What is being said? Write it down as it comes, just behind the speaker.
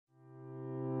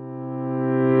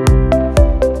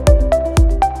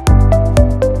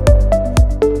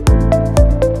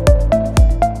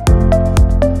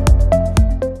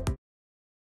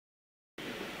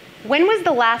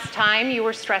last time you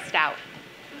were stressed out?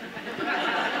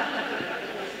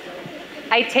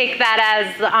 I take that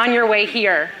as on your way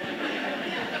here.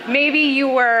 Maybe you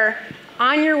were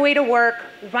on your way to work,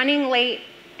 running late,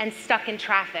 and stuck in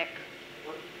traffic.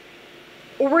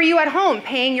 Or were you at home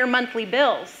paying your monthly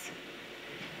bills?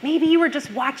 Maybe you were just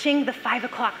watching the 5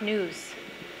 o'clock news.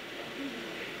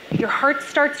 Your heart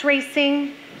starts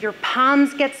racing, your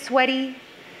palms get sweaty,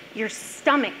 your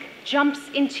stomach jumps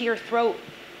into your throat.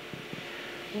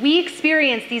 We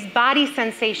experience these body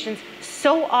sensations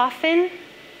so often,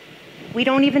 we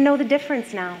don't even know the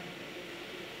difference now.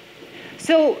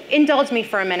 So indulge me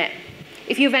for a minute.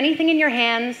 If you have anything in your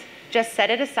hands, just set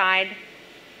it aside.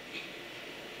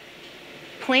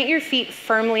 Plant your feet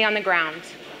firmly on the ground.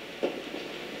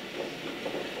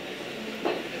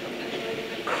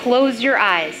 Close your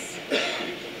eyes.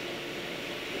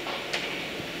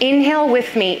 Inhale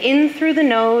with me, in through the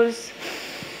nose.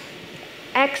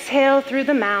 Exhale through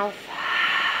the mouth.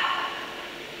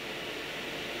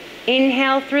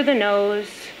 Inhale through the nose.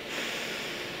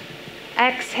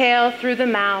 Exhale through the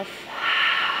mouth.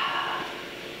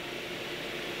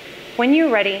 When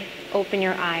you're ready, open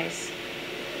your eyes.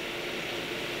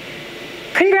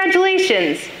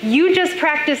 Congratulations, you just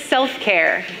practiced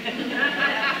self-care.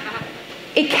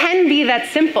 It can be that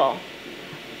simple.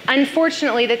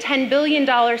 Unfortunately, the $10 billion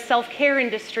self-care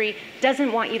industry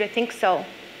doesn't want you to think so.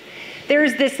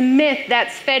 There's this myth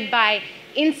that's fed by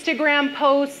Instagram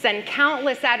posts and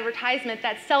countless advertisements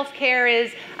that self-care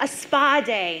is a spa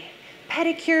day,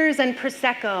 pedicures and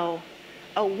Prosecco,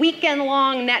 a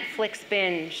weekend-long Netflix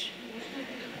binge,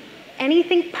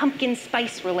 anything pumpkin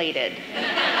spice related.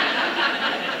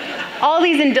 All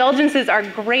these indulgences are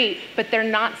great, but they're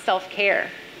not self-care.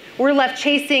 We're left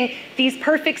chasing these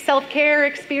perfect self-care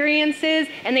experiences,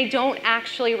 and they don't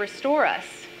actually restore us.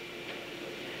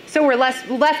 So we're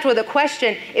left with a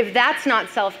question: if that's not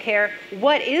self-care,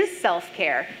 what is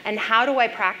self-care, and how do I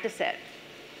practice it?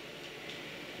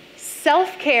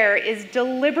 Self-care is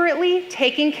deliberately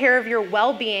taking care of your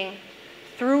well-being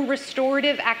through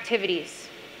restorative activities.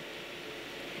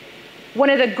 One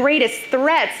of the greatest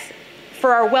threats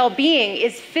for our well-being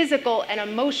is physical and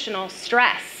emotional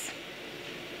stress.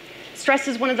 Stress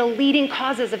is one of the leading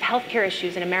causes of healthcare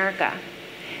issues in America.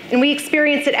 And we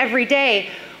experience it every day.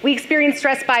 We experience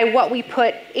stress by what we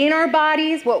put in our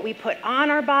bodies, what we put on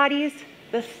our bodies,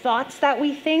 the thoughts that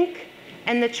we think,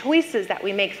 and the choices that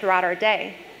we make throughout our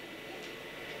day.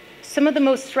 Some of the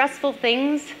most stressful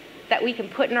things that we can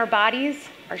put in our bodies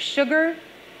are sugar,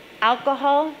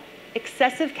 alcohol,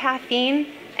 excessive caffeine,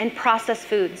 and processed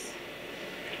foods.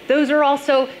 Those are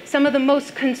also some of the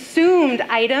most consumed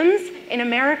items in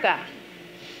America.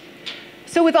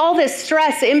 So with all this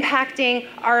stress impacting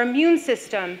our immune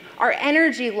system, our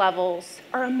energy levels,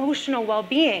 our emotional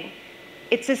well-being,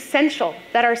 it's essential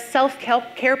that our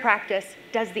self-care practice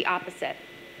does the opposite.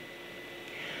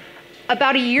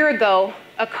 About a year ago,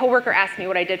 a coworker asked me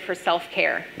what I did for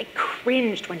self-care. I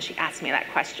cringed when she asked me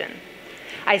that question.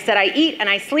 I said, I eat and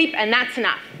I sleep and that's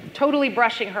enough, totally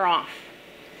brushing her off.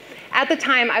 At the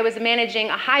time, I was managing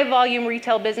a high-volume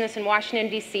retail business in Washington,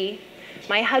 D.C.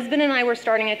 My husband and I were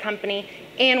starting a company,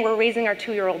 and we're raising our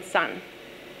 2-year-old son.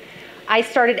 I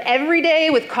started every day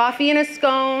with coffee and a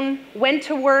scone, went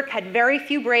to work, had very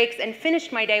few breaks, and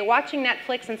finished my day watching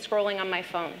Netflix and scrolling on my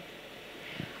phone.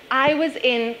 I was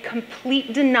in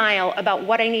complete denial about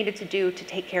what I needed to do to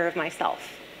take care of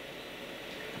myself.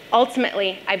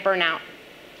 Ultimately, I burned out,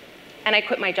 and I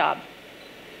quit my job.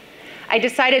 I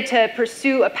decided to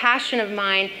pursue a passion of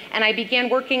mine, and I began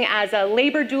working as a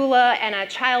labor doula and a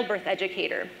childbirth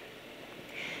educator.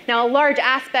 Now, a large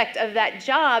aspect of that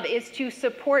job is to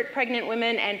support pregnant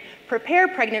women and prepare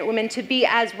pregnant women to be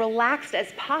as relaxed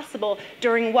as possible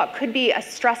during what could be a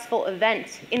stressful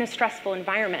event in a stressful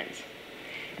environment.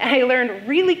 And I learned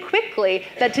really quickly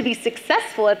that to be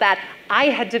successful at that, I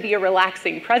had to be a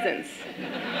relaxing presence,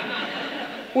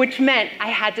 which meant I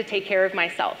had to take care of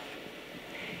myself.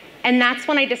 And that's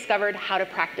when I discovered how to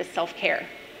practice self-care.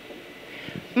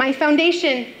 My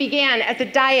foundation began as a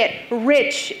diet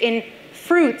rich in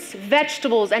fruits,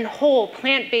 vegetables, and whole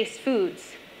plant-based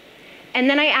foods. And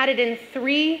then I added in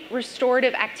 3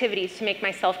 restorative activities to make my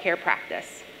self-care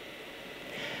practice.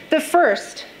 The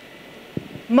first,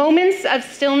 moments of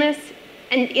stillness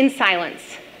and in silence.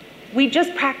 We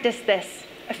just practiced this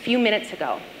a few minutes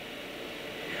ago.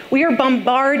 We are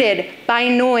bombarded by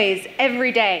noise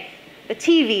every day. The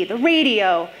TV, the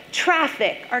radio,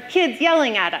 traffic, our kids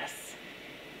yelling at us.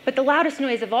 But the loudest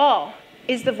noise of all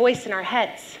is the voice in our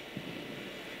heads.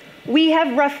 We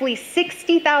have roughly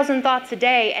 60,000 thoughts a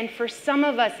day, and for some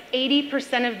of us,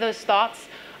 80% of those thoughts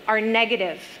are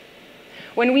negative.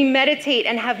 When we meditate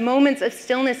and have moments of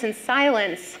stillness and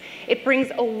silence, it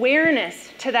brings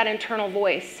awareness to that internal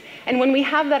voice. And when we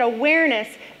have that awareness,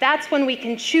 that's when we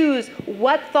can choose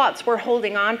what thoughts we're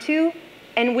holding on to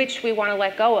and which we want to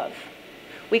let go of.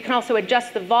 We can also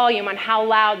adjust the volume on how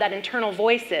loud that internal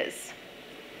voice is.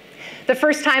 The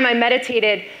first time I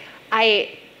meditated,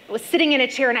 I was sitting in a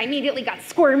chair and I immediately got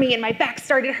squirmy and my back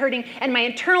started hurting and my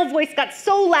internal voice got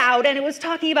so loud and it was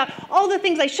talking about all the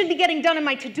things I should be getting done on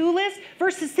my to-do list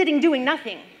versus sitting doing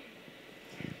nothing.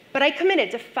 But I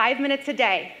committed to 5 minutes a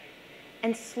day,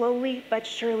 and slowly but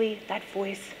surely that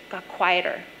voice got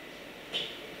quieter.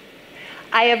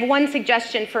 I have one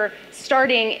suggestion for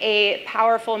starting a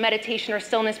powerful meditation or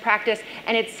stillness practice,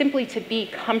 and it's simply to be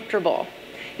comfortable.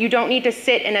 You don't need to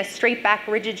sit in a straight back,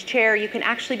 rigid chair. You can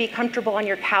actually be comfortable on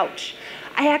your couch.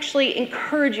 I actually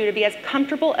encourage you to be as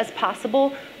comfortable as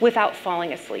possible without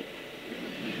falling asleep.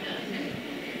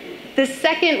 The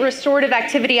second restorative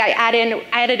activity I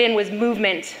added in was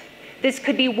movement. This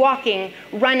could be walking,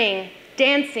 running,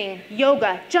 dancing,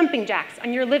 yoga, jumping jacks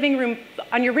on your living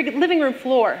room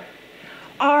floor.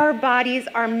 Our bodies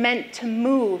are meant to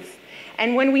move.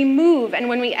 And when we move and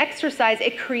when we exercise,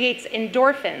 it creates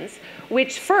endorphins,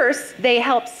 which first, they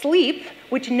help sleep,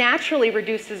 which naturally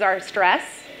reduces our stress.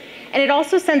 And it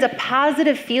also sends a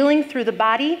positive feeling through the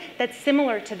body that's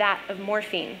similar to that of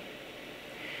morphine.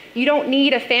 You don't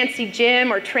need a fancy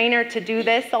gym or trainer to do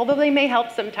this, although they may help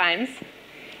sometimes.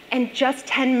 And just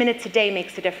 10 minutes a day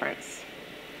makes a difference.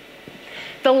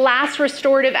 The last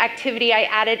restorative activity I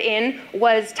added in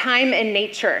was time in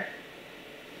nature.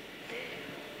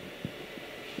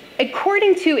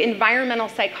 According to environmental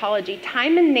psychology,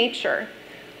 time in nature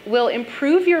will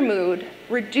improve your mood,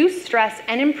 reduce stress,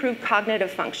 and improve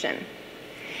cognitive function.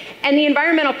 And the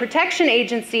Environmental Protection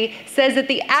Agency says that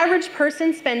the average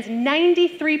person spends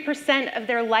 93% of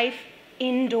their life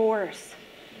indoors.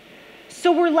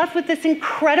 So we're left with this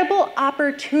incredible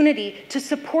opportunity to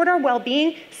support our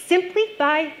well-being simply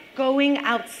by going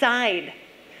outside.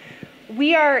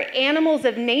 We are animals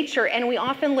of nature, and we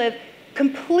often live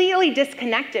completely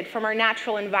disconnected from our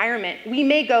natural environment. We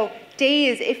may go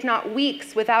days, if not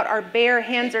weeks, without our bare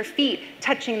hands or feet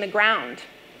touching the ground.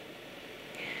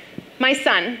 My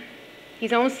son,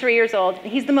 he's almost 3 years old,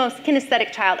 and he's the most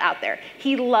kinesthetic child out there.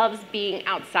 He loves being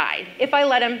outside. If I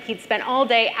let him, he'd spend all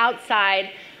day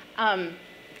outside,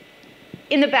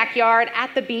 in the backyard,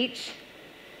 at the beach.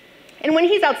 And when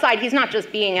he's outside, he's not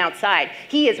just being outside.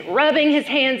 He is rubbing his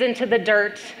hands into the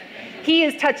dirt. He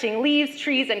is touching leaves,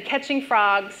 trees, and catching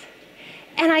frogs.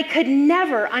 And I could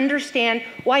never understand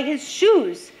why his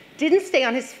shoes didn't stay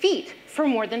on his feet for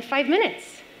more than 5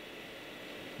 minutes.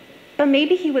 But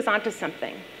maybe he was onto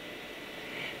something.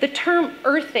 The term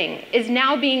earthing is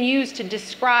now being used to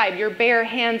describe your bare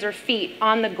hands or feet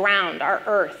on the ground, our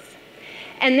earth.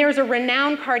 And there's a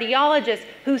renowned cardiologist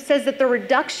who says that the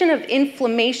reduction of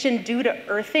inflammation due to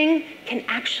earthing can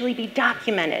actually be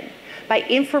documented by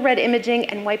infrared imaging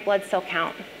and white blood cell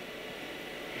count.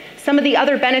 Some of the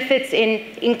other benefits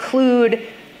include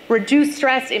reduced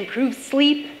stress, improved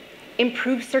sleep,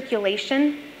 improved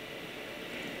circulation.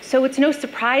 So it's no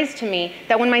surprise to me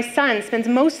that when my son spends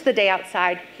most of the day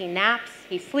outside, he naps,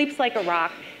 he sleeps like a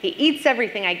rock, he eats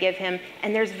everything I give him,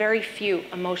 and there's very few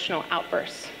emotional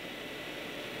outbursts.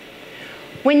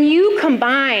 When you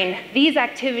combine these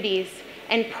activities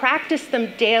and practice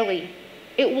them daily,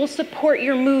 it will support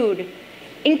your mood,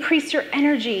 increase your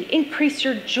energy, increase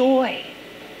your joy.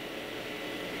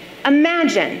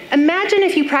 Imagine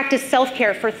if you practice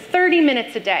self-care for 30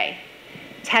 minutes a day,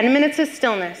 10 minutes of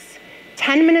stillness,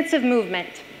 10 minutes of movement,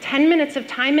 10 minutes of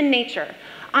time in nature,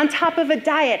 on top of a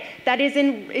diet that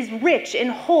is rich in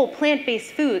whole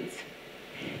plant-based foods.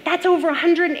 That's over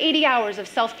 180 hours of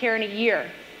self-care in a year.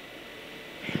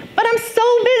 But I'm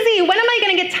so busy. When am I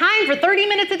going to get time for 30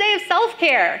 minutes a day of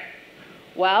self-care?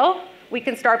 Well, we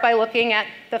can start by looking at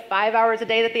the 5 hours a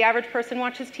day that the average person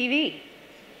watches TV,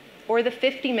 or the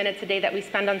 50 minutes a day that we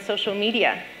spend on social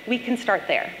media. We can start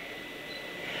there.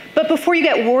 But before you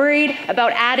get worried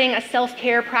about adding a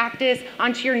self-care practice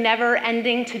onto your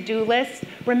never-ending to-do list,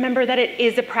 remember that it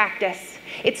is a practice.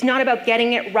 It's not about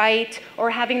getting it right or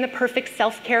having the perfect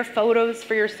self-care photos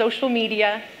for your social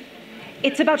media.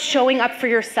 It's about showing up for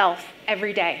yourself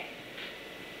every day.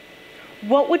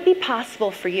 What would be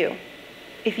possible for you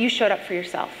if you showed up for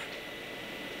yourself?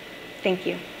 Thank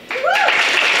you.